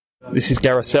This is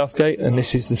Gareth Southgate, and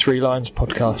this is the Three Lions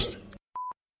podcast.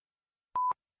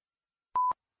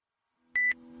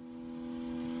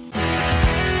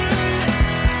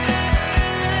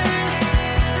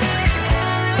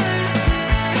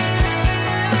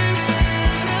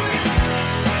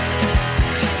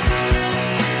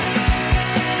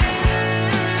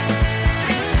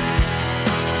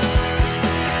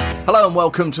 Hello and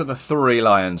welcome to the Three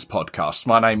Lions podcast.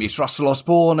 My name is Russell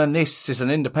Osborne and this is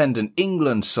an independent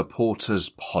England supporters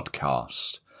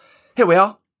podcast. Here we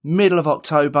are, middle of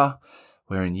October.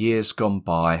 We're in years gone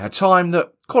by, a time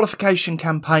that qualification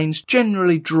campaigns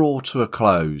generally draw to a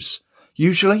close.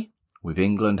 Usually, with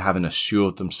England having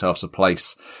assured themselves a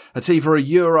place at either a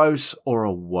Euros or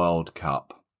a World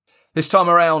Cup. This time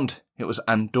around, it was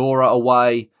Andorra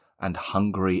away and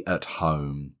Hungary at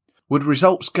home. Would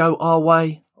results go our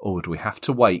way? Or would we have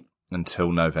to wait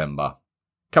until November?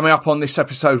 Coming up on this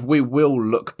episode, we will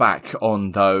look back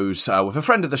on those with a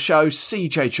friend of the show,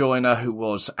 CJ Joyner, who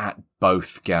was at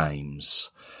both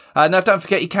games. Now, don't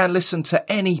forget you can listen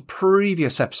to any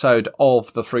previous episode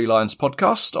of the Three Lions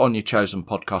podcast on your chosen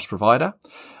podcast provider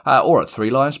or at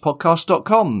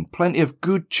threelionspodcast.com. Plenty of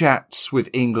good chats with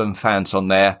England fans on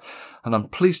there. And I'm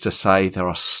pleased to say there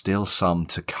are still some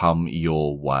to come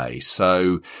your way.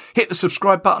 So hit the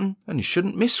subscribe button and you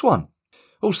shouldn't miss one.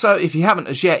 Also, if you haven't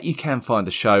as yet, you can find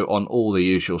the show on all the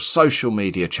usual social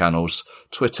media channels,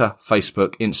 Twitter,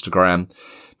 Facebook, Instagram.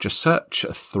 Just search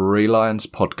Three Lions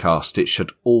Podcast. It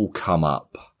should all come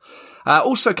up.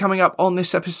 Also coming up on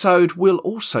this episode, we'll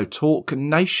also talk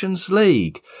Nations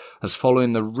League. As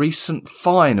following the recent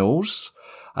finals,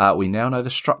 we now know the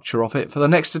structure of it for the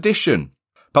next edition.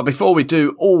 But before we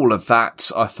do all of that,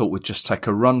 I thought we'd just take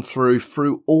a run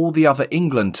through all the other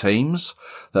England teams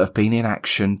that have been in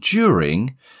action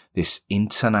during this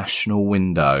international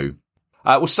window.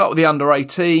 We'll start with the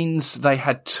under-18s. They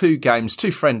had two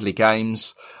friendly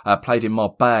games, played in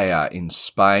Marbella in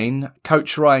Spain.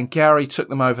 Coach Ryan Gary took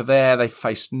them over there. They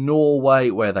faced Norway,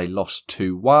 where they lost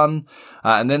 2-1,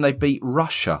 and then they beat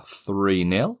Russia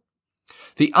 3-0.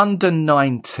 The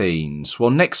under-19s. Well,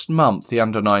 next month, the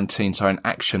under-19s are in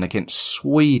action against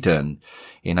Sweden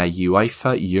in a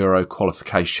UEFA Euro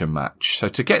qualification match. So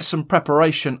to get some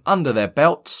preparation under their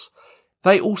belts,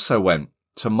 they also went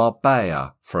to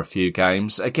Marbella for a few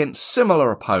games against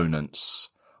similar opponents.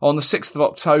 On the 6th of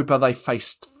October, they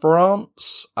faced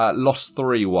France, lost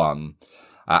 3-1.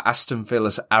 Aston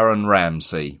Villa's Aaron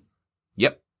Ramsey.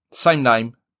 Yep, same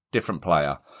name, different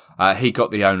player. He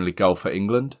got the only goal for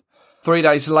England. 3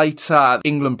 days later,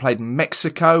 England played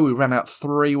Mexico. We ran out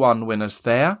 3-1 winners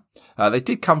there. They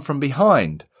did come from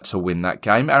behind to win that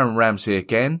game. Aaron Ramsey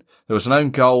again. There was an own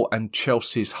goal and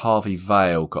Chelsea's Harvey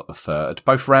Vale got the third.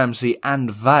 Both Ramsey and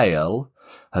Vale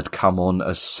had come on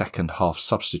as second half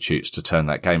substitutes to turn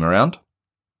that game around.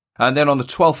 And then on the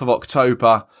 12th of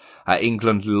October,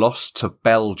 England lost to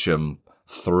Belgium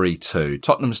 3-2.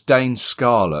 Tottenham's Dane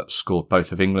Scarlett scored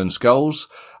both of England's goals,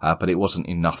 but it wasn't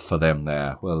enough for them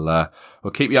there. We'll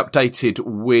keep you updated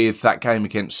with that game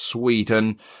against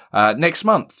Sweden next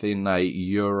month in a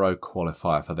Euro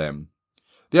qualifier for them.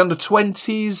 The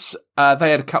under-20s,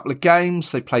 they had a couple of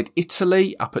games. They played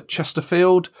Italy up at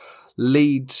Chesterfield.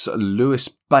 Leeds' Lewis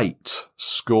Bate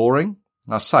scoring.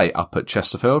 I say up at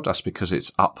Chesterfield. That's because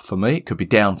it's up for me. It could be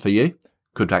down for you.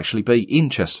 Could actually be in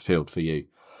Chesterfield for you.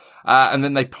 And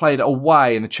then they played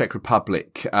away in the Czech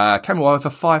Republic. Came away with a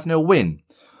 5-0 win.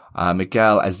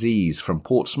 Miguel Aziz from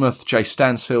Portsmouth, Jay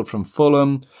Stansfield from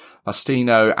Fulham,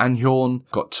 Faustino Anhorn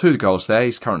got 2 goals there.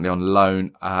 He's currently on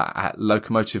loan at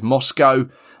Lokomotiv Moscow.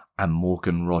 And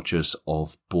Morgan Rogers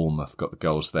of Bournemouth got the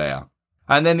goals there.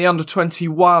 And then the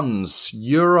under-21s,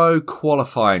 Euro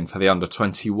qualifying for the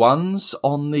under-21s.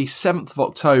 On the 7th of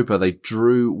October, they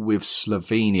drew with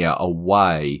Slovenia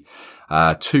away.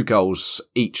 2 goals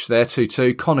each there,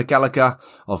 2-2. Conor Gallagher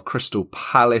of Crystal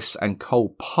Palace and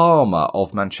Cole Palmer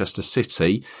of Manchester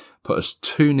City put us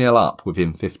 2-0 up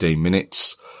within 15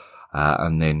 minutes.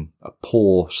 And then a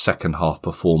poor second half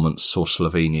performance saw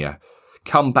Slovenia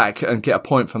come back and get a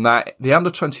point from that. The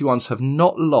under-21s have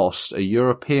not lost a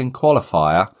European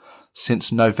qualifier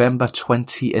since November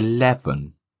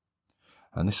 2011.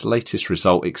 And this latest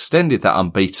result extended that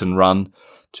unbeaten run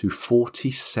to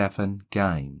 47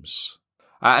 games.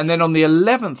 And then on the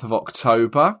 11th of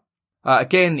October,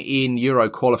 again in Euro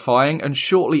qualifying, and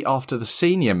shortly after the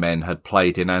senior men had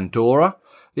played in Andorra,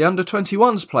 the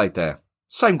under-21s played there.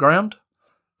 Same ground.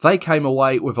 They came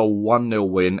away with a 1-0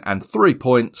 win and 3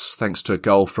 points thanks to a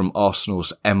goal from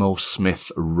Arsenal's Emil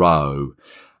Smith-Rowe.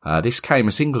 This came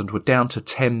as England were down to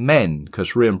 10 men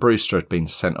because Ryan Brewster had been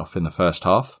sent off in the first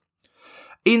half.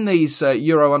 In these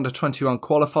Euro Under-21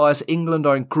 qualifiers, England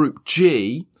are in Group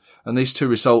G, and these two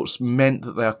results meant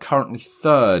that they are currently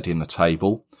third in the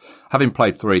table. Having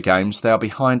played 3 games, they are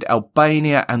behind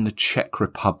Albania and the Czech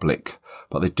Republic,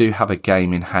 but they do have a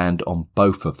game in hand on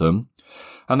both of them.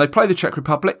 And they play the Czech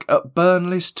Republic at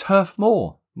Burnley's Turf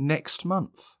Moor next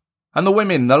month. And the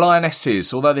women, the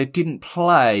Lionesses, although they didn't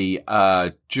play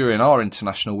during our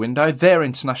international window, their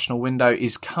international window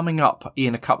is coming up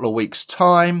in a couple of weeks'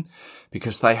 time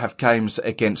because they have games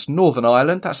against Northern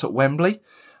Ireland, that's at Wembley,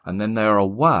 and then they're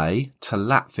away to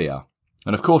Latvia.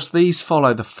 And of course, these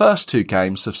follow the first 2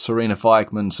 games of Sarina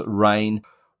Weigmann's reign,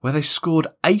 where they scored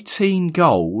 18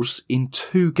 goals in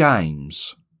 2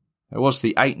 games. There was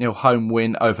the 8-0 home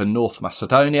win over North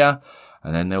Macedonia,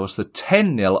 and then there was the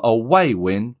 10-0 away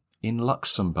win in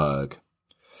Luxembourg.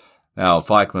 Now,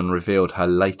 Weigmann revealed her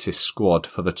latest squad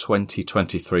for the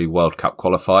 2023 World Cup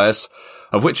qualifiers,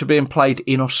 of which are being played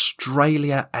in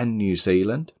Australia and New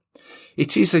Zealand.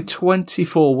 It is a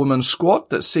 24-woman squad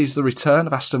that sees the return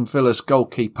of Aston Villa's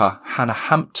goalkeeper Hannah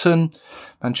Hampton,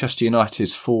 Manchester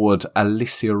United's forward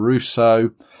Alicia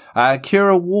Russo,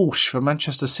 Keira Walsh for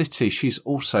Manchester City. She's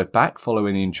also back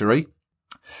following injury.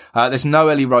 There's no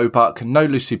Ellie Roebuck, no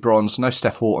Lucy Bronze, no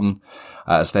Steph Houghton,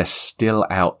 as they're still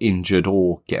out injured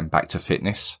or getting back to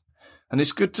fitness. And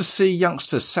it's good to see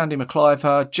youngsters Sandy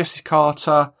McIver, Jessie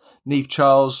Carter, Niamh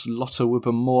Charles, Lotte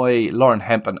Wubben-Moy, Lauren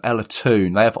Hemp and Ella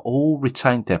Toone. They have all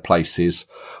retained their places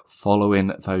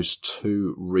following those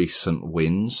 2 recent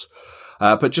wins.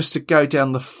 But just to go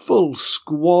down the full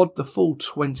squad, the full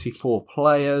 24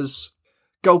 players,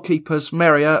 goalkeepers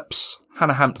Mary Earps,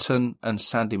 Hannah Hampton and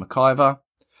Sandy McIver.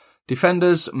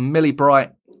 Defenders Millie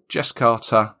Bright, Jess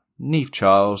Carter, Niamh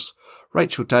Charles,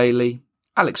 Rachel Daly,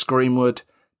 Alex Greenwood,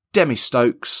 Demi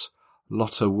Stokes,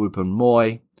 Lotte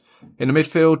Wubben-Moy. In the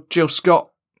midfield, Jill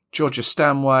Scott, Georgia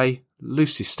Stanway,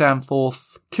 Lucy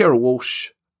Stanforth, Keira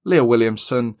Walsh, Leah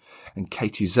Williamson and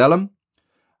Katie Zellum.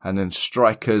 And then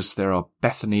strikers, there are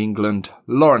Bethany England,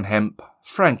 Lauren Hemp,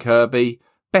 Fran Kirby,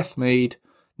 Beth Mead,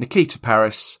 Nikita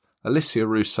Paris, Alicia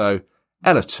Russo,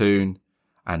 Ella Toone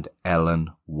and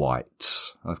Ellen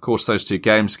White. And of course, those 2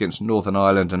 games against Northern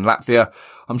Ireland and Latvia,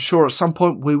 I'm sure at some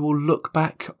point we will look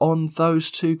back on those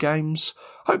 2 games,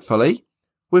 hopefully,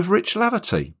 with Rich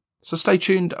Laverty. So stay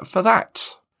tuned for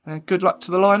that. And good luck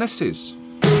to the Lionesses.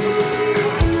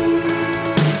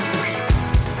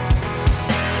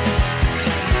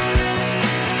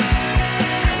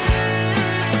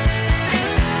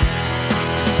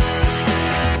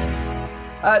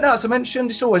 Now, as I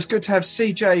mentioned, it's always good to have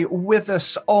CJ with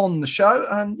us on the show.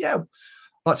 And yeah, I'd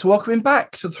like to welcome him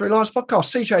back to the Three Lions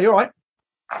podcast. CJ, you all right?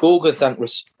 All good,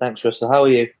 thanks, Russell. How are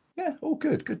you? Yeah, all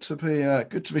good. Good to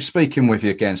be speaking with you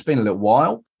again. It's been a little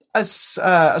while. As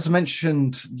I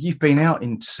mentioned, you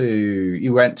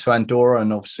went to Andorra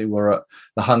and obviously were at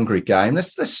the Hungary game.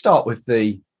 Let's start with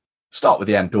the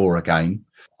Andorra game.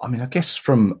 I mean, I guess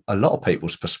from a lot of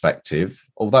people's perspective,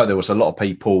 although there was a lot of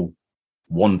people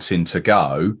wanting to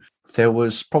go, there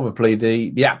was probably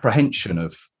the apprehension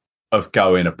of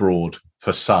going abroad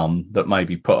for some that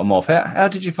maybe put them off. How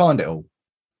did you find it all?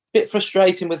 Bit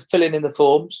frustrating with filling in the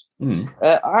forms.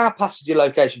 Our passenger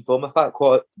location form, I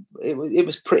felt it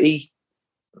was pretty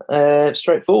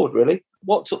straightforward, really.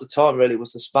 What took the time really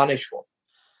was the Spanish one.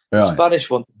 Right. The Spanish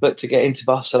one, but to get into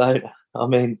Barcelona, I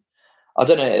mean, I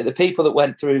don't know, the people that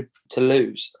went through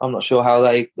Toulouse, I'm not sure how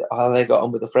they got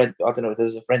on with the French. I don't know if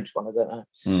there's a French one, I don't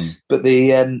know. But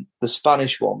the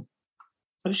Spanish one,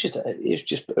 it was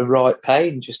just a right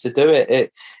pain just to do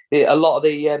it. A lot of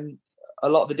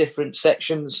the different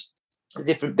sections, the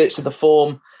different bits of the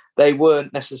form, they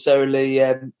weren't necessarily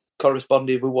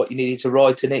corresponding with what you needed to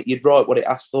write in it. You'd write what it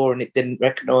asked for and it didn't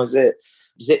recognise it.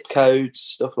 Zip codes,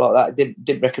 stuff like that. It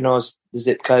didn't recognise the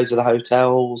zip codes of the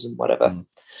hotels and whatever.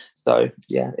 So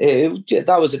yeah,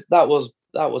 that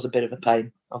was a bit of a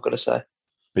pain, I've got to say.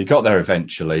 But you got there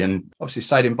eventually, and obviously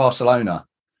stayed in Barcelona.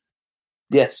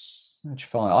 Yes, that's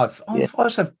fine. I've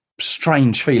always have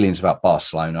strange feelings about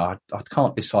Barcelona. I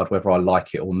can't decide whether I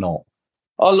like it or not.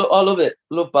 I love it.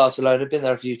 Love Barcelona. I've been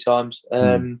there a few times.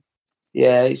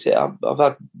 Yeah, I've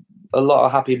had a lot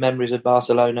of happy memories of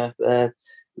Barcelona.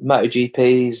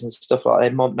 MotoGPs and stuff like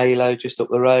that. Montmelo just up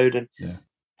the road,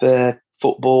 and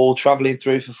football, travelling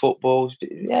through for football.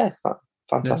 Yeah,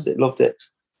 fantastic. Yeah. Loved it.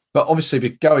 But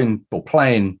obviously,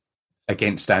 playing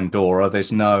against Andorra,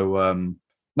 there's no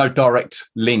direct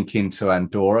link into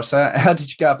Andorra. So how did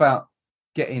you go about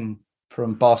getting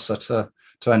from Barca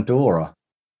to Andorra?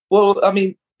 Well, I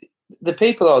mean, the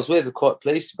people I was with were quite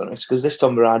pleased, to be honest, because this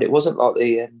time around it wasn't like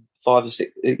the 5 or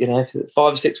 6, 5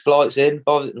 or 6 flights in,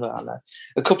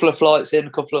 a couple of flights in,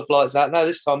 a couple of flights out. No,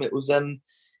 this time it was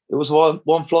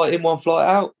one flight in, one flight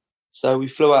out. So we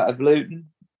flew out of Luton.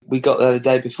 We got there the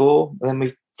day before, and then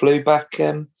we flew back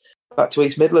to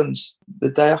East Midlands the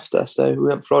day after. So we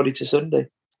went Friday to Sunday.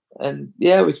 And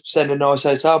yeah, we stayed in a nice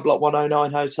hotel, Block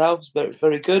 109 hotel. It was very,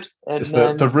 very good. And it's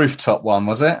the rooftop one,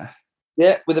 was it?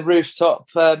 Yeah, with a rooftop.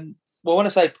 Well, when I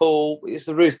say pool, it's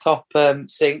the rooftop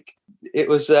sink. It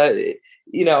was, there's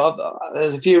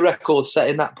a few records set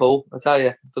in that pool, I tell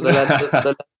you, for the length,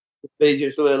 for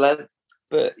the length.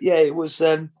 But yeah, it was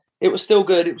still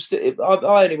good. I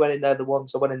only went in there the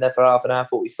once. I went in there for half an hour,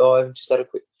 45, and just had a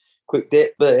quick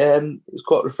dip. But it was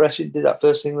quite refreshing. Did that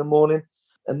first thing in the morning,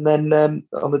 and then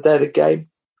on the day of the game.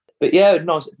 But yeah,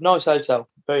 nice hotel,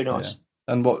 very nice.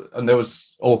 Yeah. And there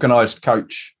was organised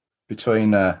coach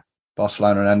between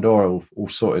Barcelona and Andorra, all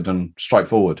sorted and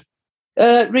straightforward.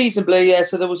 Reasonably, yeah.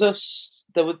 So there was us.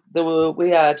 We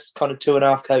had kind of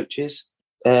 2.5 coaches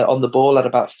on the ball. Had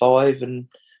about 5, and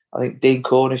I think Dean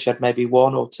Cornish had maybe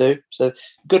 1 or 2. So a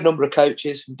good number of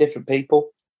coaches from different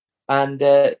people, and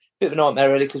a bit of a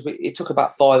nightmare really because it took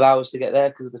about 5 hours to get there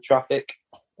because of the traffic.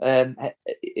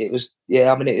 It was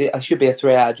it should be a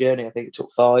 3-hour journey. I think it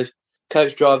took 5.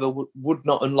 Coach driver would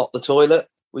not unlock the toilet,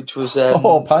 which was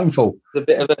painful.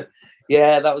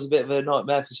 That was a bit of a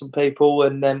nightmare for some people.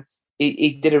 And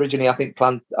he did originally, I think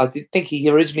he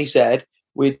originally said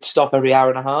we'd stop every hour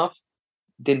and a half.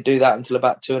 Didn't do that until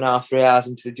about 2.5, 3 hours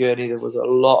into the journey. There was a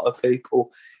lot of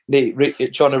people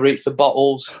trying to reach for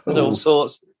bottles and all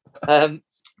sorts.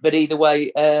 But either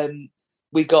way,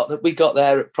 we got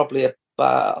there at probably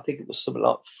about, I think it was something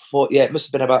like 4. Yeah, it must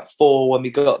have been about 4 when we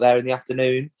got there in the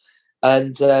afternoon.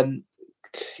 And the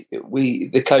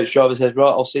coach driver said, right,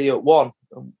 I'll see you at 1.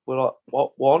 And we're like,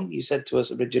 what, 1? You said to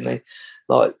us originally,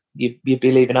 like, you'd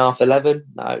be leaving 11:30.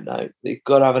 No, you've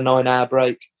got to have a 9-hour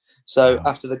break. So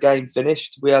after the game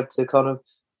finished, we had to kind of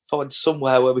find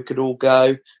somewhere where we could all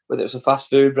go, whether it was a fast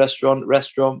food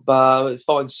restaurant, bar,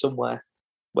 find somewhere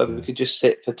where we could just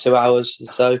sit for 2 hours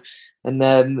or so, and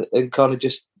kind of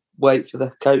just wait for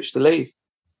the coach to leave.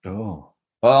 Oh,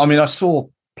 well, I mean, I saw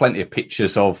plenty of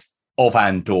pictures of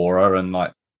Andorra and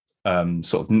like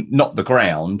sort of not the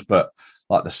ground, but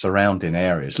like the surrounding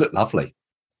areas. Look lovely.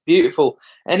 Beautiful.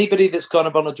 Anybody that's kind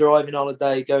of on a driving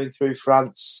holiday going through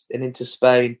France and into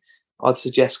Spain, I'd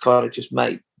suggest kind of just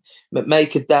make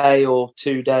a day or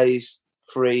 2 days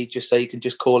free, just so you can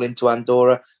just call into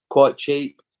Andorra. Quite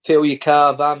cheap. Fill your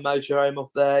car, van, motorhome up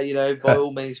there, by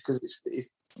all means, because it's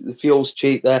the fuel's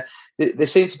cheap there. There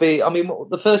seems to be, I mean,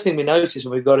 the first thing we noticed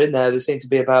when we got in there seemed to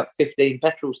be about 15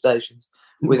 petrol stations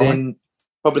within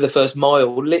probably the first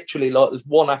mile. Literally, like there's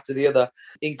one after the other,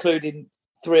 including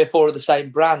 3 or 4 of the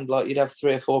same brand. Like you'd have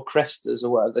 3 or 4 Crestas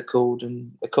or whatever they're called,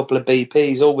 and a couple of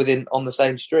BPs, all on the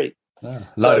same street. A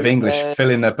load of English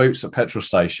filling their boots at petrol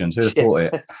stations. Who'd have thought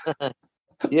it?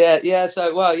 Yeah.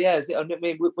 So, well, yeah. I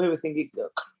mean, we were thinking,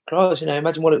 Christ,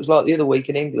 imagine what it was like the other week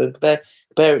in England.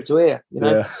 Compare it to here,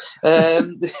 Yeah.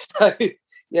 So,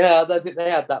 yeah, I don't think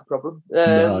they had that problem.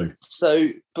 No. So,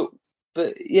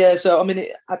 but yeah. So, I mean,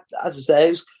 as I say,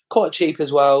 it was quite cheap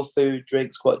as well. Food,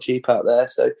 drinks, quite cheap out there.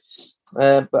 So,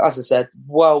 but as I said,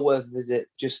 well worth a visit.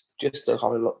 Just to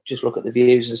kind of look at the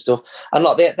views and stuff. And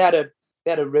like they had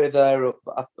a river.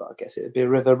 I guess it would be a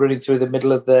river running through the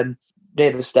middle of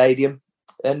near the stadium.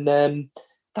 And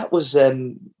that was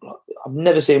I've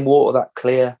never seen water that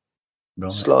clear.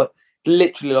 Right. Just like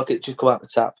literally like it just come out the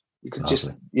tap. You could just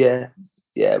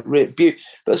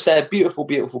but say a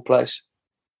beautiful place.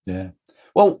 Yeah.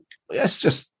 Well, let's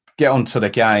just get on to the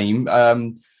game. I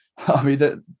mean,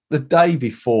 the day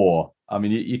before, I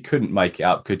mean, you couldn't make it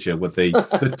up, could you, with the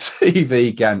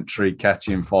TV gantry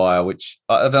catching fire, which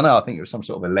I don't know. I think it was some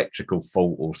sort of electrical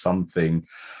fault or something.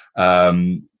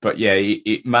 But yeah,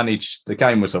 it managed. The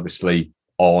game was obviously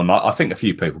on. I think a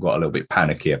few people got a little bit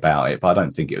panicky about it, but I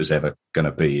don't think it was ever going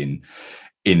to be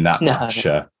in that much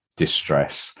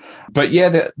distress. But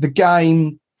yeah, the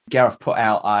game, Gareth put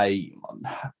out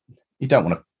you don't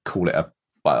want to call it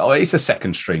it's a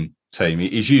second string team.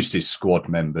 He's used his squad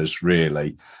members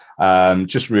really.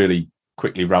 Just really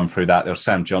quickly run through that. There was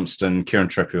Sam Johnston, Kieran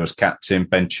Trippier was captain,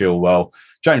 Ben Chilwell,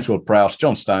 James Ward-Prowse,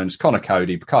 John Stones, Connor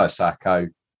Cody, Bukayo Saka,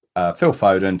 Phil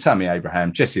Foden, Tammy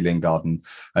Abraham, Jesse Lingard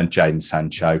and Jadon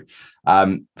Sancho.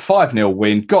 5-0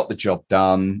 win, got the job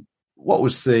done.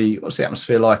 What's the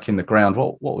atmosphere like in the ground?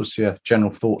 What was your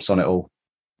general thoughts on it all?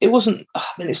 It wasn't, I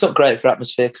mean, it's not great for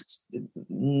atmosphere because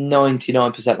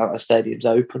 99% of the stadium's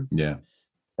open. Yeah.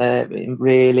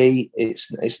 Really,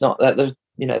 it's not that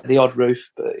the odd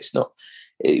roof, but it's not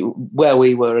where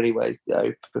we were anyway.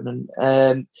 Open,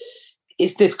 and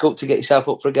it's difficult to get yourself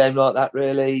up for a game like that.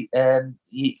 Really,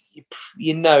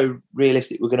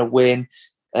 realistically we're going to win.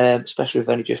 Especially if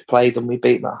we've only just played them, we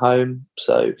beat them at home,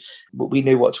 so we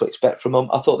knew what to expect from them.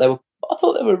 I thought they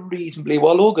were reasonably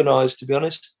well organised, to be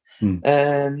honest.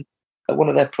 One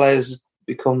of their players has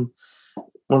become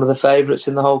one of the favourites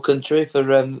in the whole country for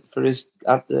his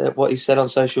what he said on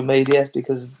social media,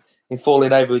 because in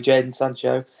falling over with Jadon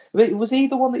Sancho. Was he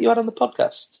the one that you had on the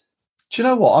podcast? Do you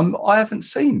know what? I haven't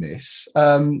seen this.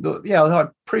 I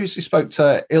previously spoke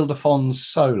to Ildefons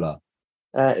Sola.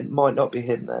 It might not be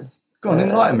him then. Go on,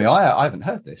 enlighten me. I haven't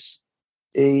heard this.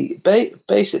 He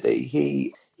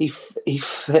basically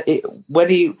when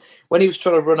he was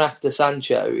trying to run after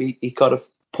Sancho, he kind of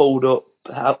pulled up,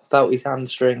 felt his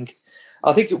hamstring.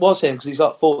 I think it was him because he's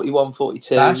like 41,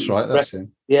 42. That's right, that's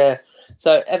him. Yeah.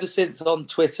 So ever since on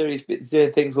Twitter, he's been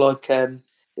doing things like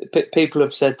people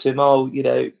have said to him, "Oh,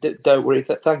 don't worry.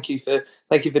 Thank you for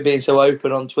being so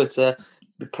open on Twitter,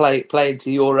 playing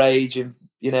to your age and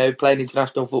playing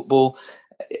international football."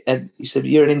 And he said,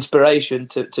 "You're an inspiration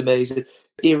to me."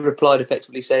 He replied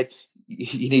effectively saying,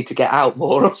 "You need to get out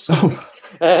more," or something.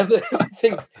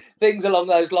 Things along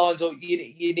those lines, or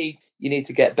you need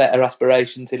to get better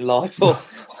aspirations in life, or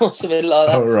something like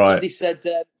that. Oh, right. Somebody said,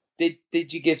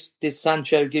 "Did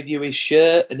Sancho give you his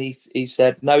shirt?" And he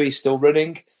said, "No, he's still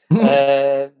running."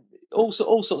 All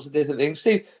sorts of different things.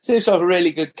 Seems like a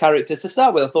really good character to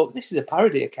start with. I thought, this is a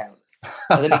parody account.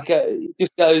 And then he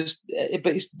just goes,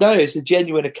 but it's a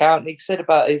genuine account. And he said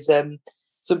about his,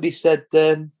 somebody said,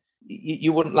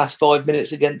 you wouldn't last 5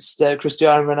 minutes against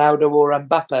Cristiano Ronaldo or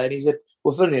Mbappe. And he said,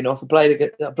 well, funnily enough, I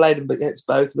played him against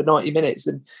both for 90 minutes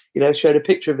and, showed a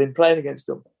picture of him playing against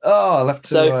them. Oh, I'll have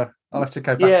to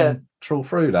go back and trawl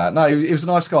through that. No, he was a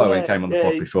nice guy when he came on the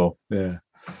pod before. Yeah.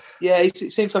 Yeah, he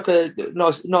seems like a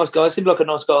nice guy. Seems like a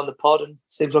nice guy on the pod, and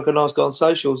seems like a nice guy on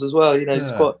socials as well.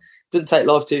 It's doesn't take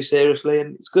life too seriously,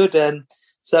 and it's good.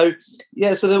 So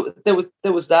there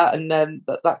was that, and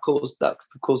that caused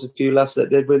a few laughs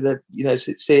that did with the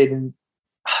seeing him.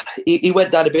 He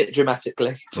went down a bit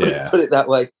dramatically. Put it that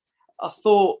way. I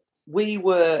thought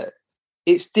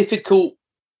it's difficult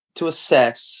to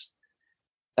assess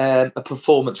a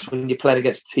performance when you're playing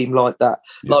against a team like that.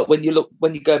 Yeah. Like when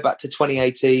you go back to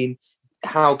 2018,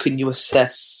 how can you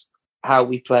assess how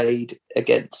we played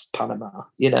against Panama?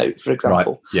 For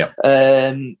example, right.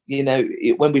 Yeah.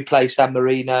 When we play San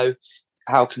Marino,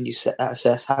 how can you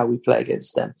assess how we play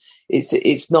against them?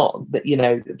 It's not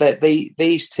that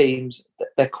these teams,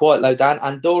 they're quite low down.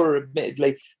 Andorra,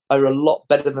 admittedly, are a lot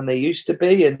better than they used to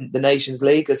be, and the Nations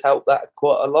League has helped that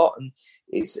quite a lot. And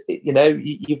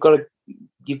you've got to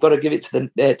give it to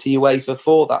UEFA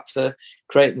for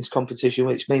creating this competition,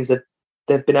 which means that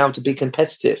they've been able to be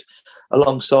competitive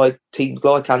alongside teams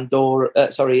like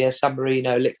Andorra, San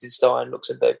Marino, Liechtenstein,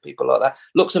 Luxembourg, people like that.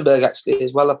 Luxembourg actually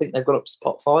as well. I think they've got up to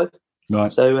pot 5.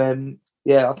 Right. So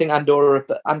I think Andorra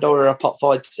are a pot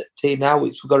 5 team now,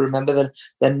 which we've got to remember that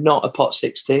they're not a pot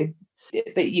 6 team.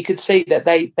 You could see that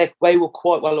they were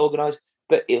quite well organised,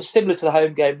 but it was similar to the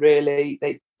home game. Really,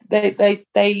 they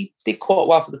did quite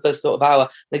well for the first sort of hour.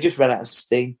 They just ran out of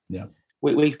steam. Yeah,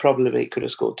 we probably could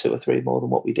have scored 2 or 3 more than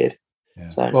what we did. Yeah.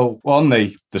 So, well, on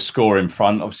the scoring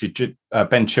front, obviously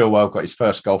Ben Chilwell got his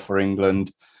first goal for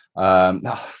England.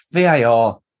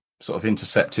 VAR sort of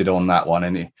intercepted on that one,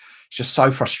 and it's just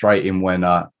so frustrating when,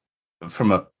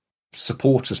 from a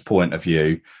supporter's point of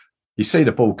view, you see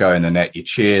the ball go in the net, you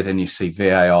cheer, then you see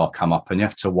VAR come up, and you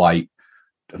have to wait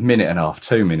a minute and a half,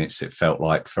 2 minutes, it felt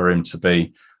like, for him to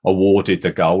be awarded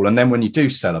the goal. And then when you do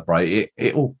celebrate,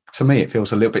 it all, to me, it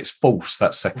feels a little bit false,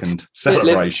 that second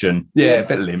celebration. A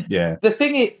bit limp. Yeah. The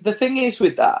thing is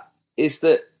with that is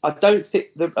that I don't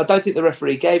think the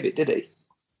referee gave it, did he?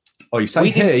 Oh, you say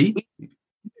he?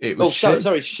 It was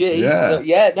she.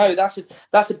 Yeah. No,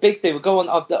 that's a big thing. We'll go on.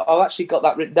 I've actually got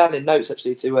that written down in notes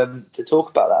actually to talk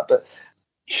about that. But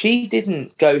she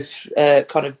didn't go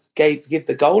kind of give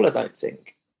the goal, I don't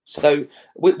think. So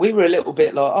we were a little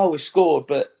bit like, oh, we scored,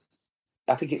 but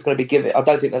I think it's going to be given. I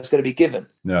don't think that's going to be given.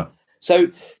 No. So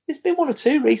there's been 1 or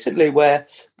 2 recently where,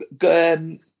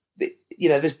 there's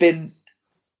been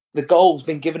the goal's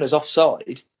been given as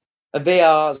offside, and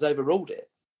VAR has overruled it.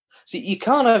 So you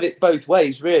can't have it both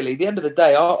ways, really. At the end of the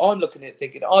day, I'm looking at it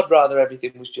thinking I'd rather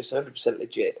everything was just 100%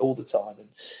 legit all the time, and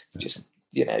just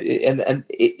and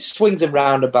it swings and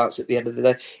roundabouts at the end of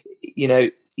the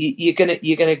day. You're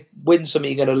gonna win some,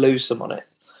 you're gonna lose some on it.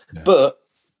 Yeah. But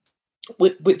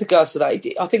with regards to that,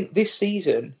 I think this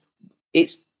season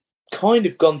it's kind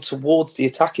of gone towards the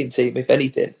attacking team, if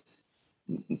anything.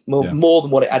 more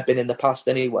than what it had been in the past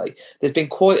anyway. There's been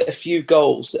quite a few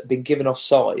goals that have been given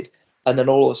offside, and then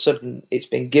all of a sudden it's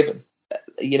been given,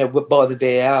 by the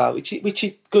VAR, which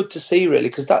is good to see, really,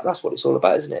 because that's what it's all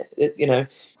about, isn't it?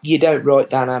 You don't write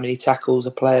down how many tackles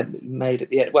a player made at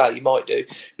the end. Well, you might do,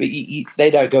 but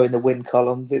they don't go in the win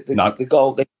column. The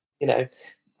goal, at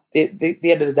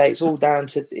the end of the day, it's all down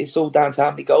to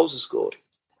how many goals are scored.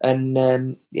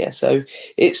 And so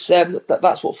it's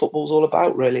that's what football's all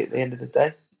about, really. At the end of the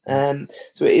day,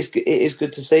 so it is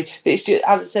good to see. It's just,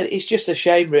 as I said, it's just a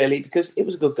shame, really, because it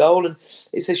was a good goal, and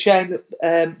it's a shame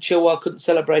that Chilwell couldn't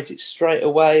celebrate it straight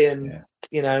away. And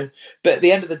but at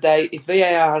the end of the day, if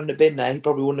VAR hadn't been there, he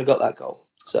probably wouldn't have got that goal.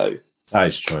 So that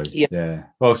is true. Yeah.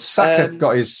 Well, Saka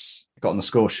got on the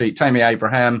score sheet. Tammy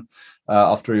Abraham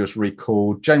after he was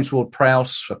recalled. James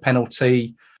Ward-Prowse for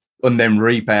penalty and then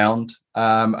rebound.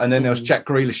 And then there was Jack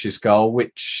Grealish's goal,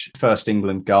 first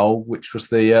England goal, which was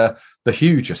the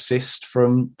huge assist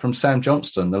from Sam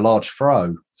Johnston, the large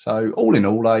throw. So all in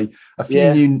all, a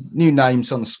few new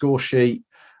names on the score sheet,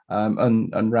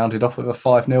 and rounded off with a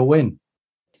 5-0 win.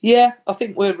 Yeah, I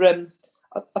think we're.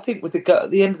 I think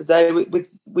at the end of the day,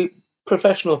 we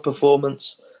professional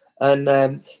performance,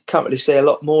 and can't really say a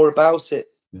lot more about it,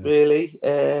 really.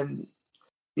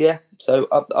 So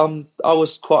I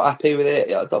was quite happy with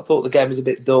it. I thought the game was a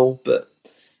bit dull, but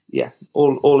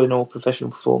all in all, professional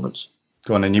performance.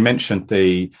 Go on, and you mentioned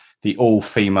the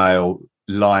all-female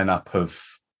lineup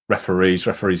of referees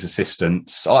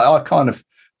assistants. I kind of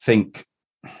think,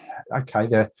 okay,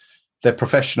 they're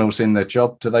professionals in their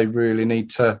job. Do they really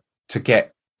need to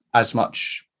get as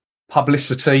much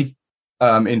publicity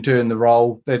in doing the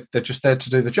role? They're just there to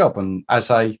do the job, and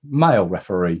as a male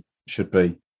referee should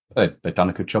be. They've done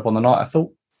a good job on the night, I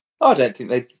thought. I don't think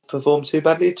they performed too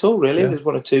badly at all, really. Yeah. There's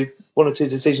one or two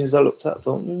decisions I looked at. I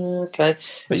thought, okay.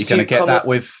 But you're going to get that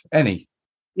with any.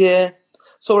 Yeah.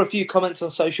 Saw a few comments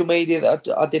on social media that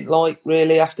I didn't like,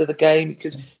 really, after the game,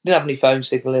 because we didn't have any phone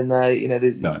signal in there.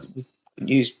 We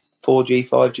used 4G,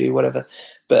 5G, whatever.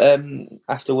 But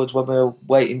afterwards, when we were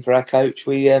waiting for our coach,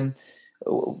 we...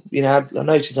 I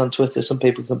noticed on Twitter some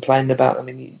people complaining about them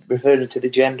and referring to the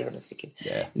gender, and I'm thinking,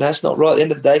 that's not right. At the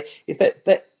end of the day,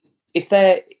 if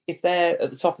they're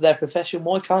at the top of their profession,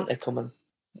 why can't they come and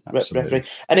referee?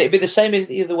 And it'd be the same as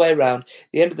the other way around.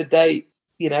 At the end of the day,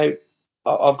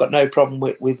 I've got no problem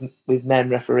with men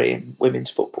refereeing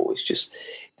women's football. It's just,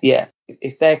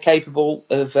 if they're capable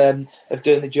of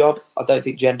doing the job, I don't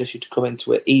think gender should come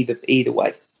into it either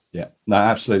way. Yeah, no,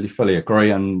 absolutely, fully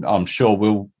agree, and I'm sure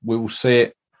we'll see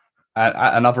it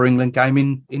at another England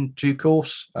game in due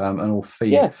course, an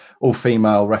all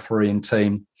female refereeing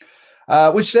team,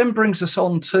 which then brings us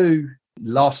on to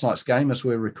last night's game as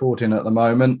we're recording at the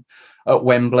moment at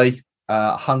Wembley,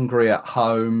 Hungary at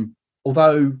home.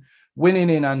 Although winning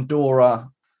in Andorra,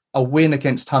 a win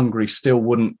against Hungary still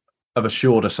wouldn't have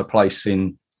assured us a place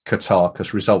in Qatar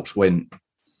because results went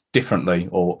differently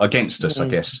or against us, I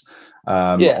guess.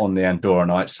 On the Andorra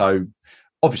night. So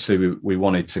obviously we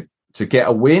wanted to get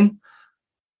a win.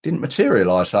 Didn't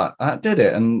materialise that, did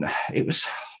it? And it was a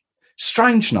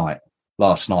strange night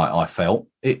last night, I felt.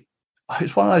 It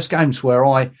was one of those games where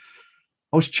I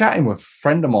was chatting with a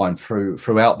friend of mine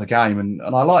throughout the game, and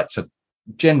I like to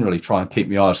generally try and keep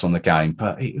my eyes on the game,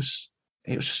 but it was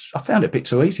I found it a bit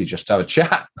too easy just to have a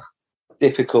chat.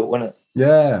 Difficult, wasn't it?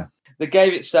 Yeah. The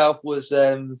game itself was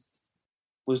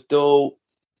dull.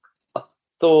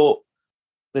 Thought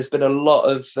there's been a lot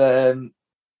of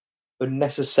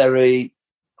unnecessary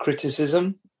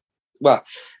criticism. Well,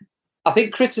 I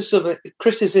think criticism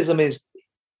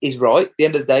is right. At the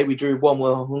end of the day, we drew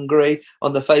 1-1 Hungary.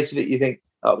 On the face of it, you think,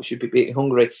 we should be beating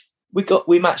Hungary.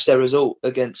 We matched their result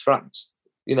against France.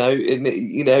 We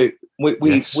battered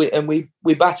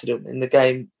them in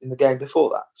the game before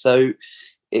that. So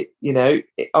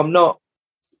I'm not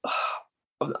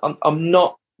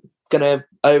going to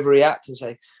overreact and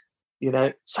say,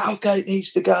 Southgate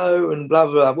needs to go and blah,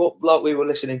 blah, blah, like we were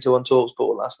listening to on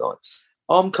TalkSport last night.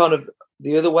 I'm kind of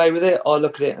the other way with it. I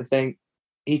look at it and think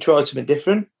he tried something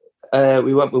different.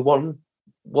 We went with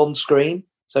one screen,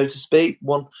 so to speak,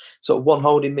 one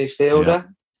holding midfielder. Yeah.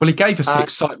 Well, he gave us the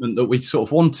excitement that we sort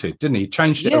of wanted, didn't he? He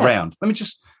changed it around. Let me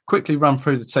just quickly run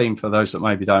through the team for those that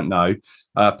maybe don't know.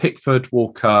 Pickford,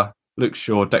 Walker, Luke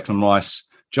Shaw, Declan Rice,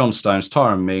 John Stones,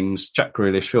 Tyrone Mings, Jack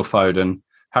Grealish, Phil Foden,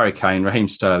 Harry Kane, Raheem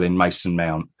Sterling, Mason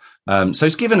Mount. So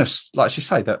he's given us, like you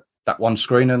say, that one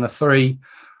screen and the three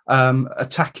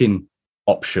attacking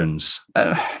options.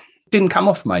 Didn't come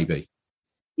off, maybe.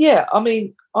 Yeah, I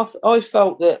mean, I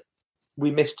felt that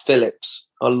we missed Phillips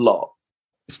a lot.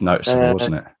 It's noticeable,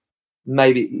 wasn't it?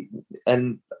 Maybe,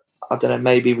 and I don't know,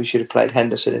 maybe we should have played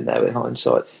Henderson in there with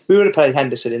hindsight. If we would have played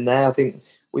Henderson in there, I think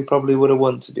we probably would have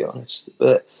won, to be honest.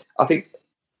 But I think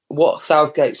what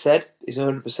Southgate said is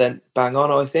 100% bang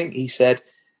on, I think. He said,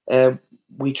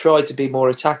 we tried to be more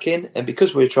attacking, and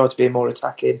because we tried to be more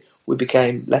attacking, we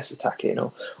became less attacking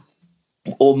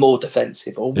or more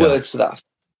defensive, or words to that.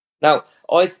 Now,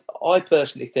 I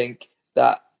personally think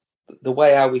that the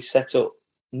way how we set up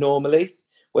normally,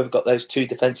 where we've got those two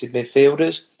defensive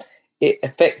midfielders, it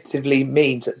effectively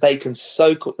means that they can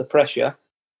soak up the pressure,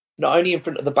 not only in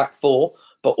front of the back four,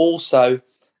 but also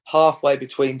halfway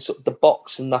between sort of the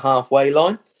box and the halfway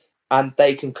line, and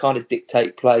they can kind of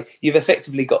dictate play. You've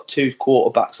effectively got two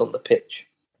quarterbacks on the pitch.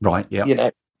 Right, yeah. You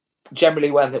know,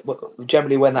 generally when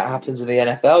that happens in the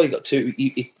NFL, you've got two.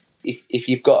 If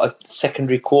you've got a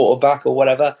secondary quarterback or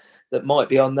whatever that might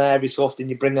be on there, every so often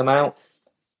you bring them out,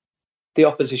 the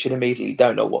opposition immediately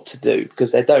don't know what to do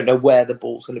because they don't know where the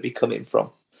ball's going to be coming from.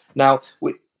 Now,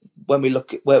 when we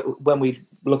look at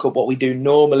what we do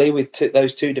normally with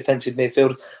those two defensive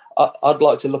midfielders, I'd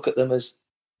like to look at them as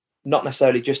not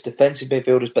necessarily just defensive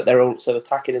midfielders, but they're also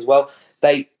attacking as well.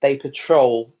 They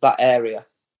patrol that area,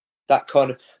 that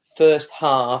kind of first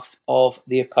half of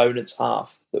the opponent's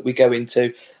half that we go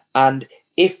into. And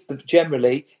if the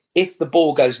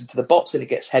ball goes into the box and it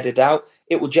gets headed out,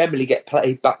 it will generally get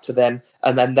played back to them,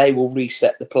 and then they will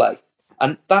reset the play.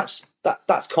 And that's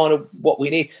kind of what we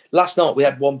need. Last night we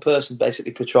had one person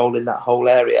basically patrolling that whole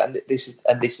area, and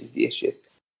this is the issue.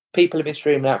 People have been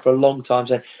streaming out for a long time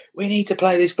saying, we need to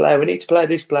play this player, we need to play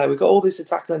this player, we've got all this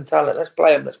attacking talent, let's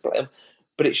play them.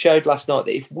 But it showed last night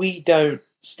that if we don't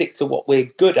stick to what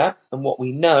we're good at and what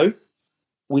we know,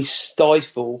 we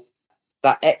stifle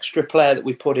that extra player that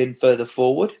we put in further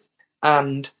forward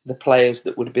and the players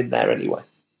that would have been there anyway.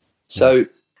 So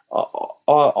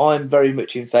I'm very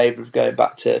much in favour of going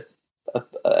back to,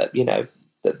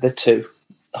 the two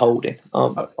holding.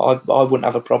 I wouldn't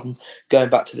have a problem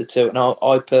going back to the two, and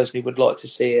I personally would like to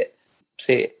see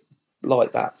it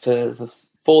like that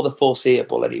for the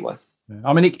foreseeable anyway.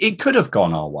 I mean, it could have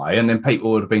gone our way, and then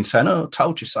people would have been saying, "Oh,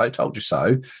 told you so."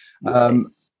 Right.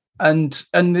 And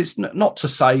it's not to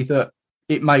say that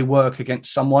it may work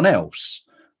against someone else,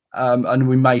 and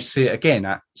we may see it again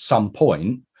at some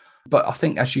point. But I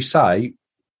think, as you say,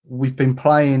 we've been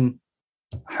playing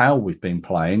how we've been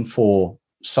playing for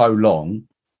so long,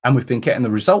 and we've been getting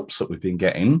the results that we've been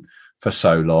getting for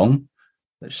so long.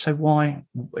 So why,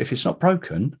 if it's not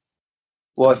broken,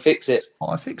 why fix it?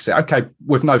 Why fix it? Okay,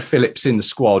 with no Phillips in the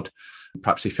squad,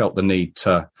 perhaps he felt the need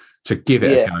to give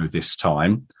it a go this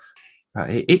time.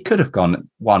 It could have gone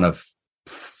one of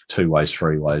two ways,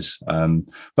 three ways. But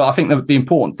I think the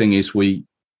important thing is we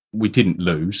didn't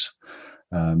lose,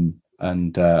 and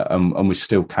we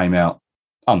still came out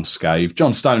unscathed.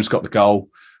 John Stones got the goal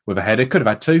with a header. Could have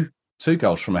had two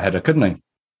goals from a header, couldn't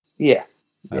he? Yeah.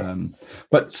 A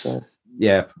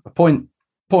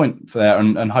point for there,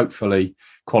 and hopefully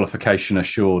qualification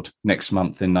assured next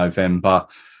month in November.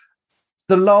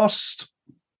 The last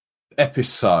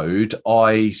episode,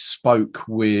 I spoke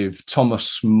with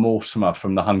Thomas Mortimer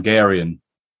from the Hungarian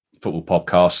football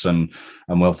podcast, and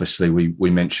obviously we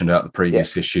mentioned about the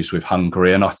previous issues with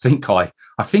Hungary, and I think I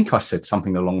said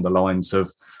something along the lines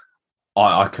of,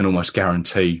 I can almost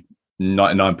guarantee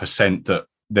 99% that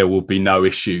there will be no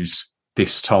issues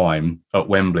this time at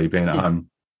Wembley being at home.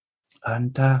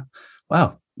 And how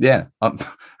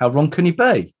wrong can you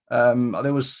be?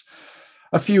 There was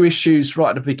a few issues right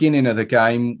at the beginning of the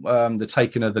game. The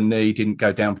taking of the knee didn't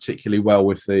go down particularly well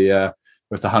with the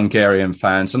Hungarian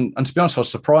fans, and to be honest, I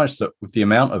was surprised that with the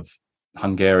amount of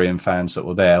Hungarian fans that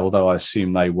were there, although I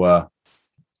assume they were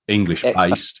English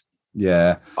based.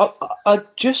 Yeah,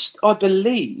 I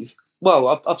believe.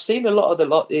 Well, I've seen a lot of the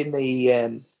lot in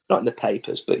the not in the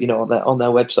papers, but on their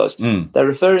websites, they're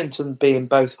referring to them being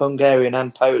both Hungarian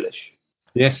and Polish.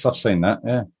 Yes, I've seen that.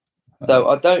 Yeah. So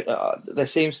I don't. There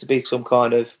seems to be some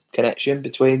kind of connection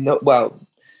between.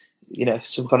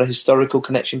 Some kind of historical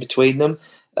connection between them,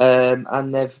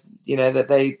 and they've.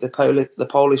 The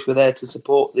Polish were there to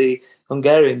support the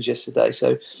Hungarians yesterday.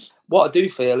 So what I do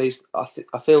feel is I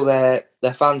feel their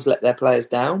fans let their players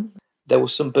down. There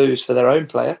was some boos for their own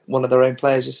player, one of their own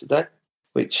players yesterday,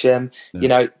 which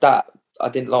that I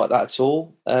didn't like that at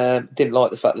all. Didn't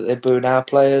like the fact that they're booing our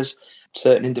players,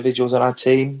 certain individuals on our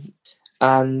team,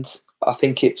 and I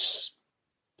think I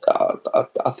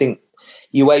think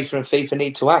UEFA and FIFA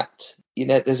need to act.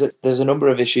 There's a number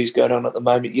of issues going on at the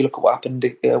moment. You look at what happened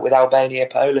with Albania,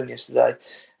 Poland yesterday,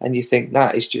 and you think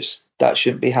that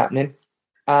shouldn't be happening.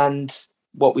 And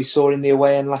what we saw in the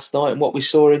away end last night, and what we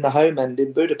saw in the home end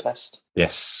in Budapest.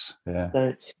 Yes, yeah.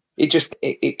 So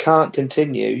It can't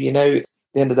continue. You know, at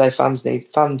the end of the day,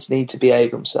 fans need to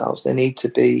behave themselves. They need to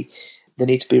be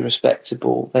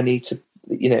respectable. They need to,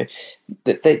 you know,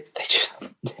 they just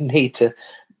need to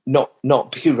not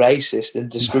be racist and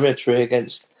discriminatory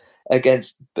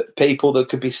against people that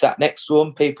could be sat next to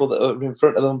them, people that are in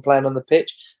front of them playing on the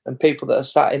pitch, and people that are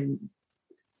sat in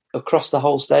across the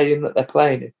whole stadium that they're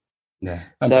playing in. Yeah,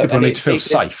 and people need to feel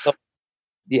safe.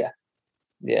 Yeah.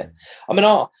 I mean,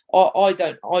 I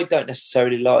don't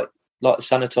necessarily like the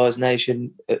sanitised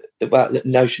nation about the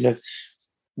notion of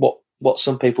what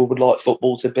some people would like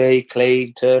football to be: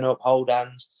 clean, turn up, hold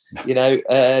hands, you know,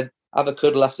 have a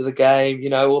cuddle after the game, you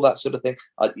know, all that sort of thing.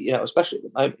 You know, especially at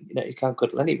the moment, you know, you can't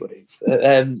cuddle anybody,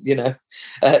 you know,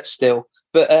 still.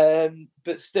 But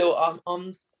still,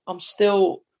 I'm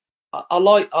still. I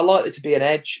like it to be an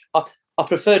edge. I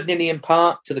preferred Ninian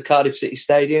Park to the Cardiff City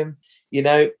Stadium. You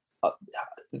know,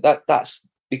 that's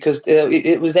because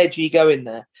it was edgy going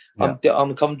there. Yeah.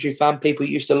 I'm a Coventry fan. People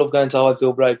used to love going to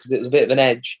Highfield Road because it was a bit of an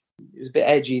edge. It was a bit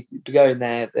edgy going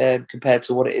there compared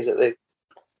to what it is at the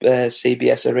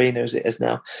CBS Arena as it is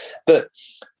now. But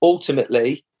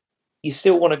ultimately, you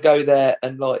still want to go there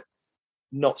and like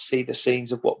not see the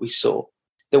scenes of what we saw.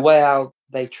 The way how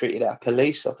they treated our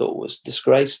police, I thought was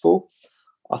disgraceful.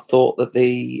 I thought that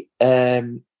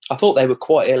I thought they were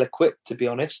quite ill-equipped, to be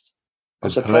honest. I'm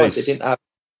surprised they didn't have.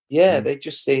 Yeah, they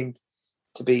just seemed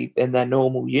to be in their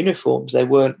normal uniforms. They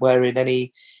weren't wearing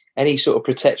any sort of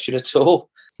protection at all.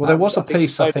 Well, there was a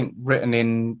piece, I think, written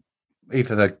in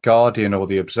either the Guardian or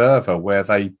the Observer where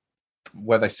they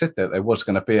said that there was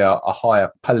going to be a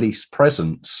higher police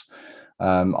presence.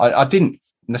 I didn't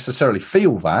necessarily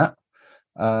feel that.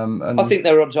 And I think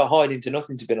they were up to hiding to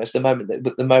nothing, to be honest. The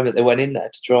moment they went in there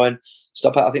to try and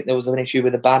stop it, I think there was an issue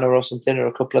with a banner or something, or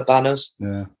a couple of banners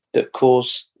that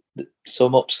caused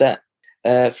some upset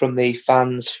from the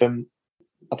fans. From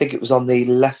I think it was on the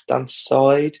left-hand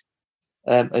side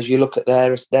as you look at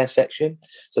their section.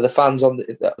 So the fans on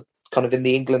the kind of in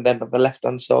the England end on the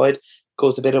left-hand side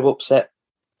caused a bit of upset.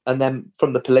 And then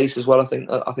from the police as well, I think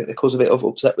they caused a bit of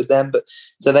upset with them. But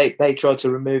so they tried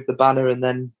to remove the banner and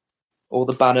then all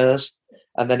the banners,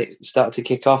 and then it started to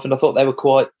kick off. And I thought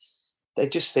they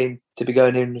just seemed to be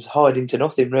going in hiding to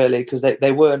nothing really, because they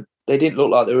didn't look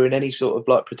like they were in any sort of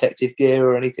like protective gear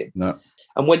or anything. No.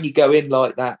 And when you go in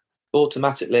like that,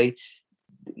 automatically,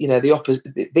 you know,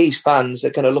 these fans are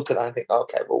going to look at that and think,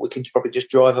 okay, well, we can probably just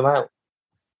drive them out.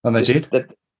 And they did.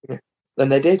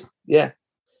 And they did, yeah.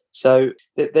 So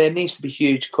there needs to be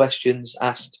huge questions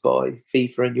asked by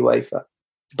FIFA and UEFA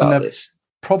about this.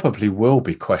 Probably will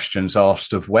be questions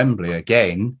asked of Wembley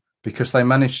again, because they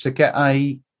managed to get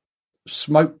a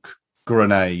smoke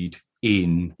grenade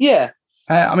in. Yeah.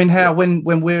 I mean,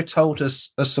 when we're told as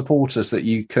supporters that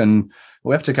we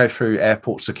have to go through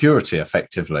airport security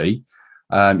effectively,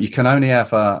 you can only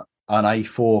have an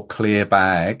A4 clear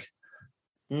bag,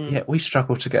 yet we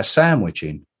struggle to get a sandwich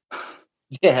in.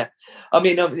 Yeah. I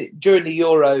mean, during the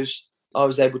Euros, I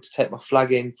was able to take my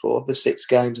flag in for the 6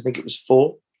 games. I think it was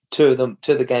 4. Two of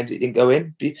the games it didn't go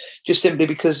in, just simply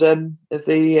because of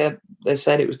they're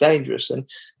saying it was dangerous. And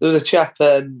there was a chap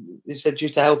who said due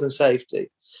to health and safety.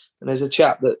 And there's a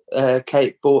chap that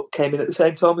came in at the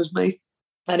same time as me,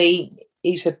 and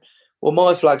he said, "Well,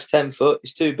 my flag's 10 foot.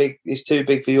 It's too big. It's too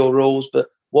big for your rules. But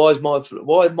why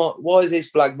is his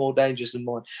flag more dangerous than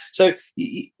mine?" So,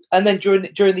 and then during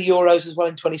the Euros as well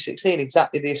in 2016,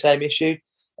 exactly the same issue.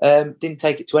 Didn't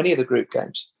take it to any of the group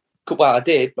games. Well, I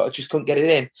did, but I just couldn't get it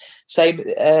in. Same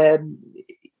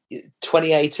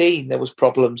 2018, there was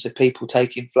problems with people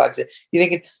taking flags in. You're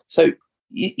thinking, so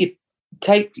you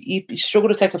struggle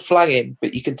to take a flag in,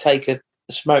 but you can take a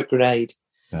smoke grenade,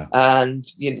 and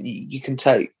you can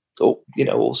take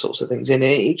all sorts of things in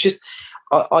it. It just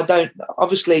I don't.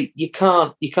 Obviously, you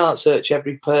can't search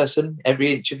every person,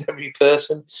 every inch of every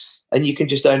person. And you can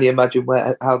just only imagine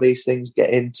how these things get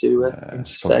into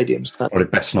stadiums. Probably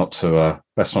best not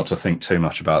to think too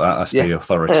much about that. That's for the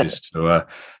authorities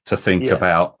to think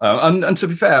about. And to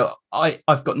be fair,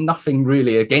 I've got nothing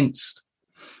really against.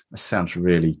 This sounds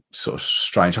really sort of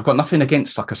strange. I've got nothing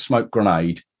against like a smoke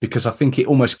grenade, because I think it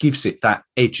almost gives it that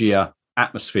edgier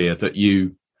atmosphere that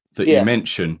you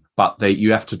mention, but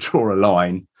you have to draw a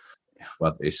line.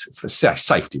 Well, it's for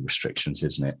safety restrictions,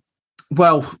 isn't it?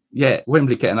 Well, yeah,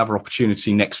 Wembley get another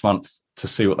opportunity next month to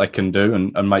see what they can do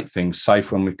and make things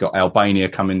safe when we've got Albania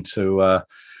coming to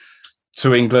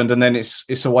England, and then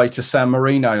it's away to San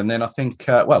Marino, and then I think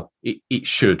it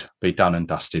should be done and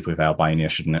dusted with Albania,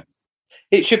 shouldn't it?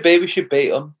 It should be. We should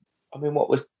beat them. I mean, what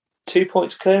was 2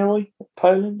 points clear of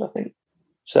Poland, I think.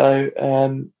 So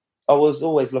was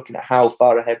always looking at how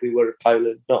far ahead we were of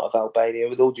Poland, not of Albania,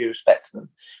 with all due respect to them.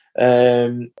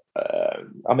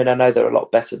 I mean, I know they're a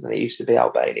lot better than they used to be,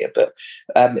 Albania, but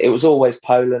it was always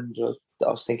Poland. I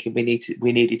was thinking we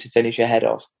needed to finish ahead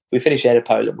of. We finish ahead of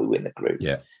Poland, we win the group.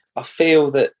 Yeah, I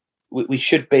feel that we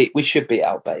should beat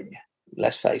Albania.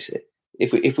 Let's face it.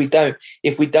 If we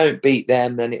don't beat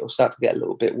them, then it will start to get a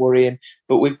little bit worrying.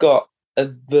 But we've got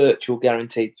a virtual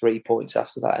guaranteed 3 points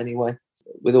after that anyway.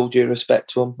 With all due respect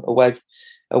to them,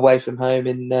 away from home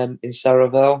in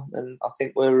Sarajevo, and I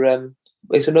think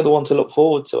it's another one to look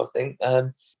forward to. I think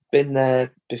been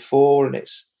there before, and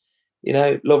it's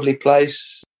lovely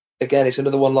place. Again, it's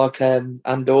another one like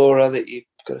Andorra that you've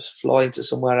got to fly into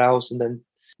somewhere else and then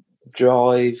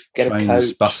drive, get trains, a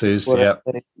coach, buses,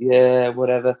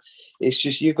 whatever. It's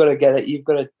just you've got to get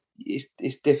it.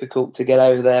 It's difficult to get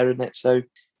over there, isn't it? So,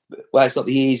 well, it's not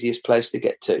the easiest place to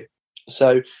get to.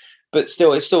 So, but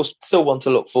still, it's still one to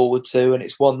look forward to, and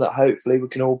it's one that hopefully we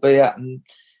can all be at. And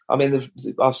I mean,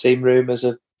 I've seen rumours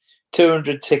of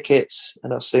 200 tickets,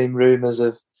 and I've seen rumours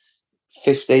of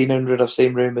 1,500. I've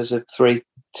seen rumours of 2,000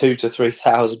 to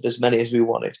 3,000, as many as we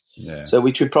wanted. Yeah. So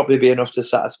which would probably be enough to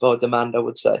satisfy demand, I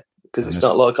would say, because it's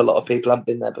not like a lot of people haven't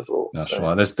been there before. That's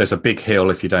right. There's a big hill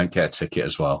if you don't get a ticket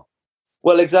as well.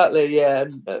 Well, exactly. Yeah,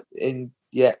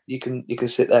 you can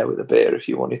sit there with a beer if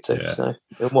you wanted to. Yeah. So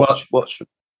and watch.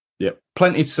 Yeah,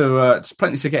 plenty to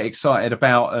get excited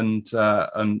about and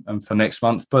for next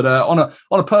month. But on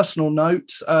a personal note,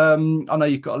 I know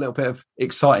you've got a little bit of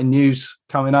exciting news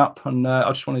coming up, and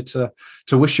I just wanted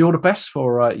to wish you all the best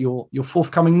for your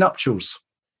forthcoming nuptials.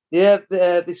 Yeah,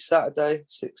 this Saturday,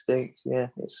 16th. Yeah,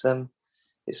 it's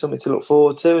something to look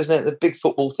forward to, isn't it? The big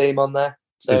football theme on there.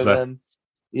 So is there?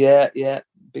 Yeah,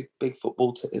 big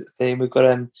football theme. We've got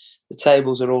the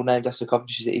tables are all named after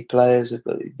Coventry City players. You've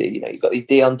got the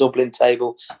Dion Dublin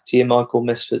table to your Michael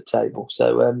Misford table.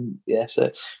 So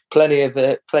so plenty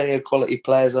of quality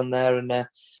players on there, and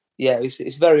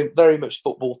it's very very much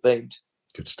football themed.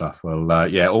 Good stuff. Well,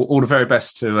 all the very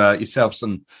best to yourselves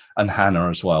and Hannah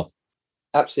as well.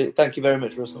 Absolutely. Thank you very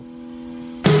much, Russell.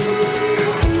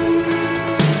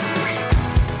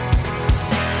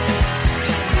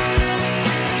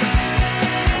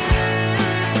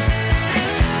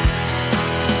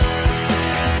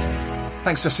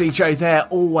 Thanks to CJ there.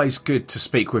 Always good to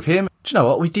speak with him. Do you know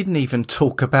what? We didn't even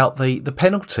talk about the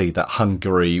penalty that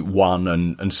Hungary won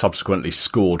and subsequently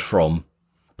scored from.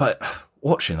 But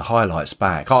watching the highlights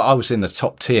back, I was in the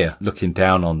top tier looking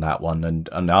down on that one, and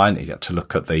I needed to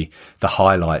look at the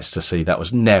highlights to see that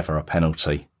was never a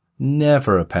penalty.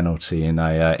 Never a penalty in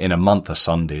a month of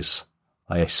Sundays.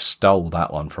 They stole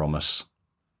that one from us.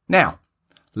 Now,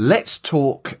 let's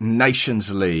talk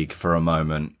Nations League for a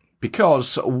moment.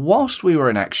 Because whilst we were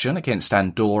in action against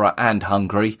Andorra and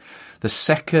Hungary, the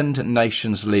second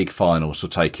Nations League finals were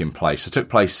taking place. They took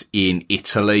place in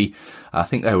Italy. I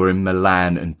think they were in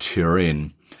Milan and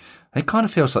Turin. It kind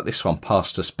of feels like this one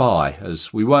passed us by,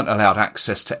 as we weren't allowed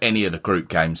access to any of the group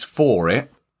games for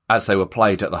it, as they were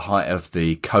played at the height of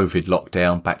the COVID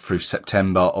lockdown back through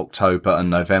September, October and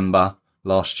November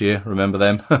last year. Remember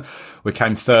them? We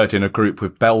came third in a group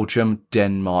with Belgium,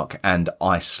 Denmark and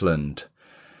Iceland.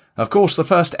 Of course, the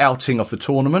first outing of the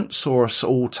tournament saw us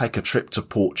all take a trip to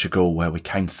Portugal, where we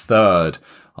came third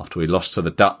after we lost to the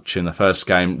Dutch in the first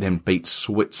game, then beat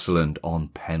Switzerland on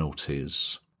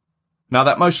penalties. Now,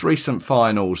 that most recent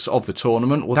finals of the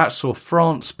tournament, well, that saw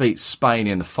France beat Spain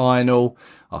in the final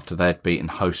after they'd beaten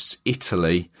hosts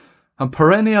Italy, and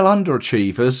perennial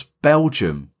underachievers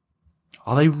Belgium.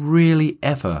 Are they really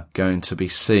ever going to be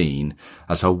seen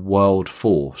as a world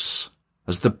force,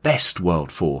 as the best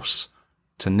world force,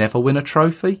 to never win a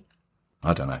trophy?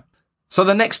 I don't know. So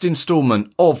the next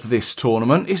instalment of this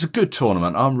tournament is a good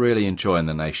tournament. I'm really enjoying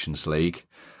the Nations League.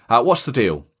 What's the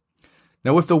deal?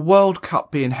 Now, with the World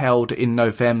Cup being held in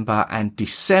November and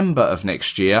December of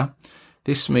next year,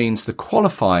 this means the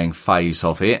qualifying phase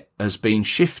of it has been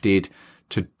shifted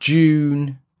to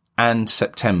June and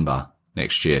September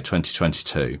next year,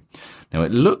 2022. Now,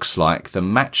 it looks like the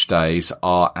match days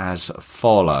are as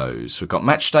follows. We've got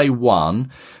match day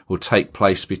 1 will take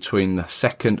place between the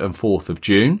 2nd and 4th of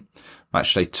June.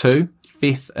 Match day 2,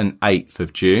 5th and 8th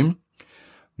of June.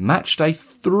 Match day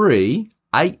 3,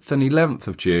 8th and 11th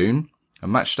of June.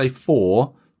 And match day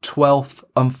 4, 12th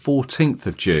and 14th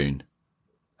of June.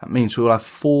 That means we'll have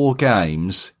 4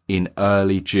 games in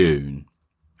early June.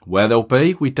 Where they'll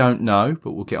be, we don't know,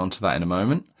 but we'll get onto that in a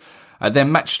moment.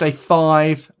 Then match day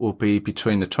 5 will be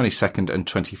between the 22nd and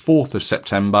 24th of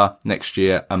September next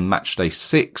year, and match day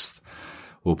 6th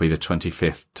will be the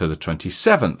 25th to the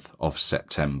 27th of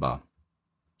September.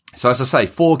 So as I say,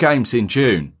 4 games in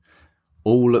June.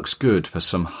 All looks good for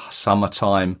some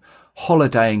summertime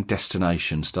holidaying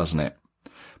destinations, doesn't it?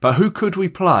 But who could we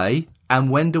play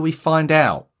and when do we find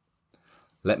out?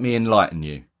 Let me enlighten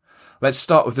you. Let's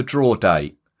start with the draw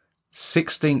date.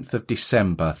 16th of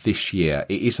December this year.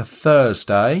 It is a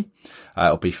Thursday.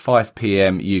 It'll be 5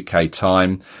 p.m. UK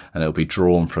time and it'll be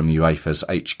drawn from UEFA's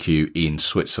HQ in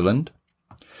Switzerland.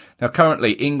 Now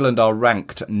currently England are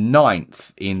ranked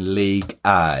 9th in League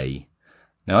A.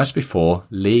 Now as before,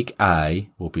 League A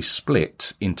will be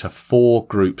split into 4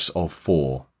 groups of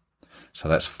 4. So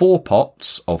that's 4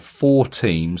 pots of 4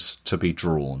 teams to be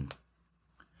drawn.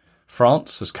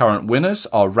 France, as current winners,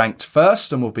 are ranked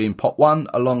first and will be in pot 1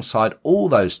 alongside all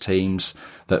those teams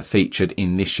that featured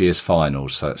in this year's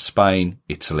finals. So that's Spain,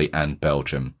 Italy and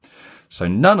Belgium. So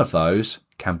none of those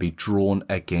can be drawn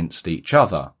against each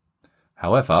other.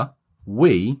 However,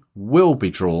 we will be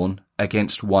drawn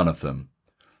against one of them.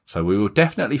 So we will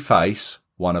definitely face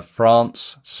one of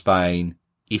France, Spain,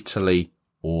 Italy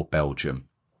or Belgium.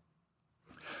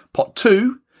 Pot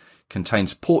 2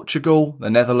 contains Portugal, the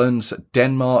Netherlands,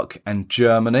 Denmark and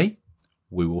Germany.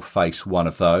 We will face one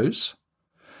of those.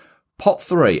 Pot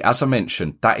 3, as I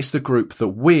mentioned, that is the group that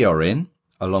we are in,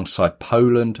 alongside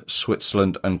Poland,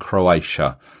 Switzerland and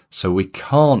Croatia. So we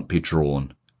can't be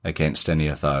drawn against any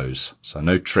of those. So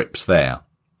no trips there.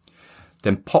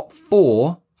 Then pot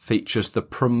 4 features the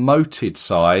promoted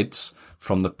sides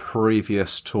from the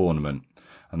previous tournament.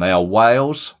 And they are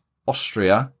Wales,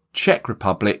 Austria, Czech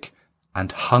Republic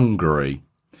and Hungary.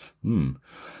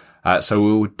 So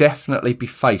we will definitely be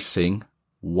facing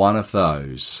one of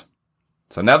those.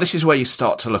 So now this is where you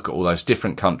start to look at all those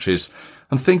different countries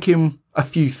and thinking a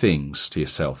few things to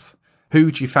yourself.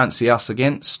 Who do you fancy us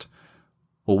against?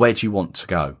 Or where do you want to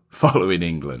go following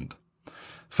England?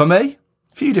 For me,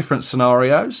 a few different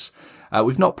scenarios.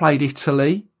 We've not played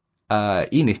Italy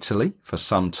in Italy for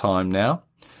some time now,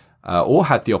 or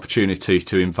had the opportunity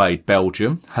to invade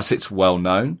Belgium, as it's well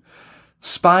known.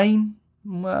 Spain,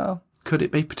 well, could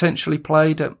it be potentially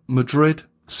played at Madrid,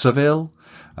 Seville?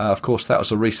 Of course, that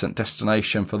was a recent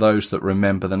destination for those that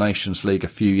remember the Nations League a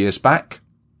few years back.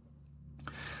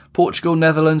 Portugal,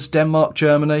 Netherlands, Denmark,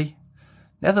 Germany.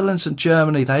 Netherlands and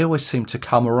Germany, they always seem to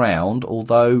come around,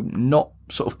 although not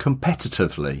sort of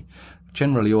competitively.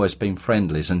 Generally always been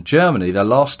friendlies. And Germany, their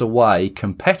last away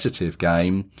competitive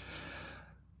game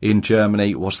in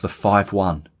Germany was the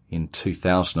 5-1 in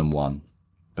 2001.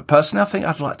 But personally, I think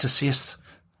I'd like to see us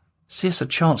a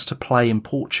chance to play in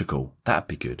Portugal. That'd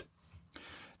be good.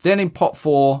 Then in pot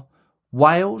 4,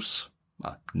 Wales,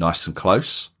 nice and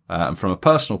close. And from a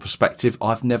personal perspective,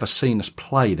 I've never seen us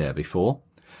play there before.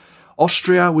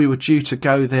 Austria, we were due to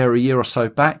go there a year or so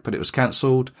back, but it was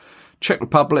cancelled. Czech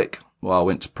Republic, well, I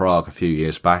went to Prague a few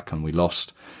years back and we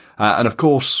lost. And of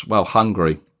course, well,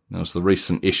 Hungary. There was the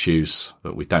recent issues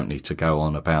that we don't need to go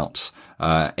on about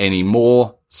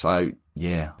anymore. So,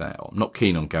 yeah, I'm not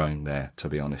keen on going there, to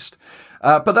be honest.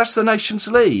 But that's the Nations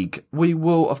League. We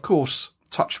will, of course,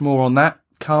 touch more on that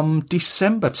come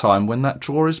December time when that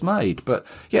draw is made. But,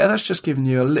 yeah, that's just giving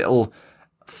you a little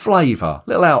flavour,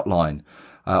 little outline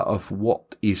of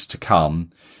what is to come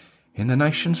in the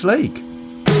Nations League.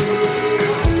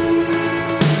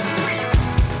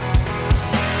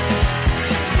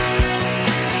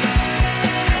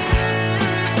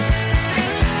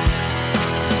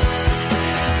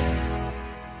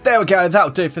 There we go.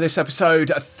 That'll do for this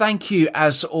episode. Thank you,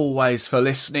 as always, for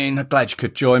listening. Glad you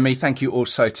could join me. Thank you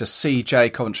also to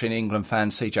CJ, Coventry and England fan,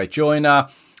 CJ Joyner.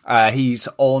 He's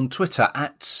on Twitter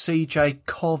at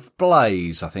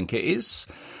CJCovBlaze, I think it is.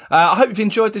 I hope you've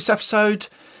enjoyed this episode.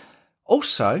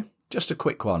 Also, just a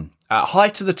quick one. Hi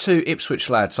to the 2 Ipswich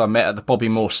lads I met at the Bobby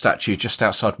Moore statue just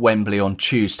outside Wembley on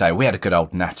Tuesday. We had a good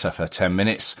old natter for 10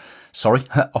 minutes. Sorry,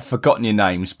 I've forgotten your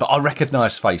names, but I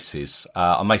recognise faces.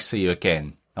 I may see you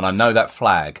again. And I know that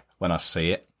flag when I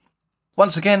see it.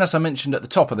 Once again, as I mentioned at the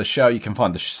top of the show, you can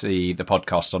find the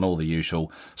podcast on all the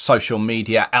usual social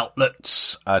media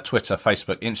outlets, Twitter,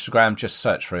 Facebook, Instagram. Just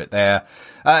search for it there.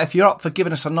 If you're up for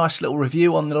giving us a nice little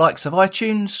review on the likes of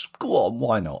iTunes, go on,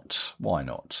 why not? Why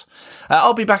not?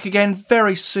 I'll be back again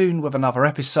very soon with another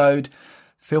episode.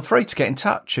 Feel free to get in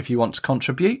touch if you want to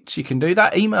contribute. You can do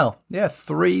that. Email,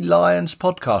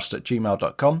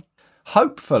 3lionspodcast@gmail.com.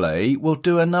 Hopefully, we'll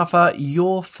do another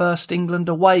Your First England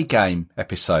Away Game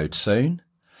episode soon.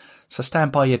 So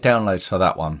stand by your downloads for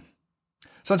that one.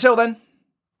 So until then,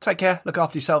 take care, look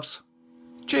after yourselves.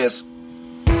 Cheers.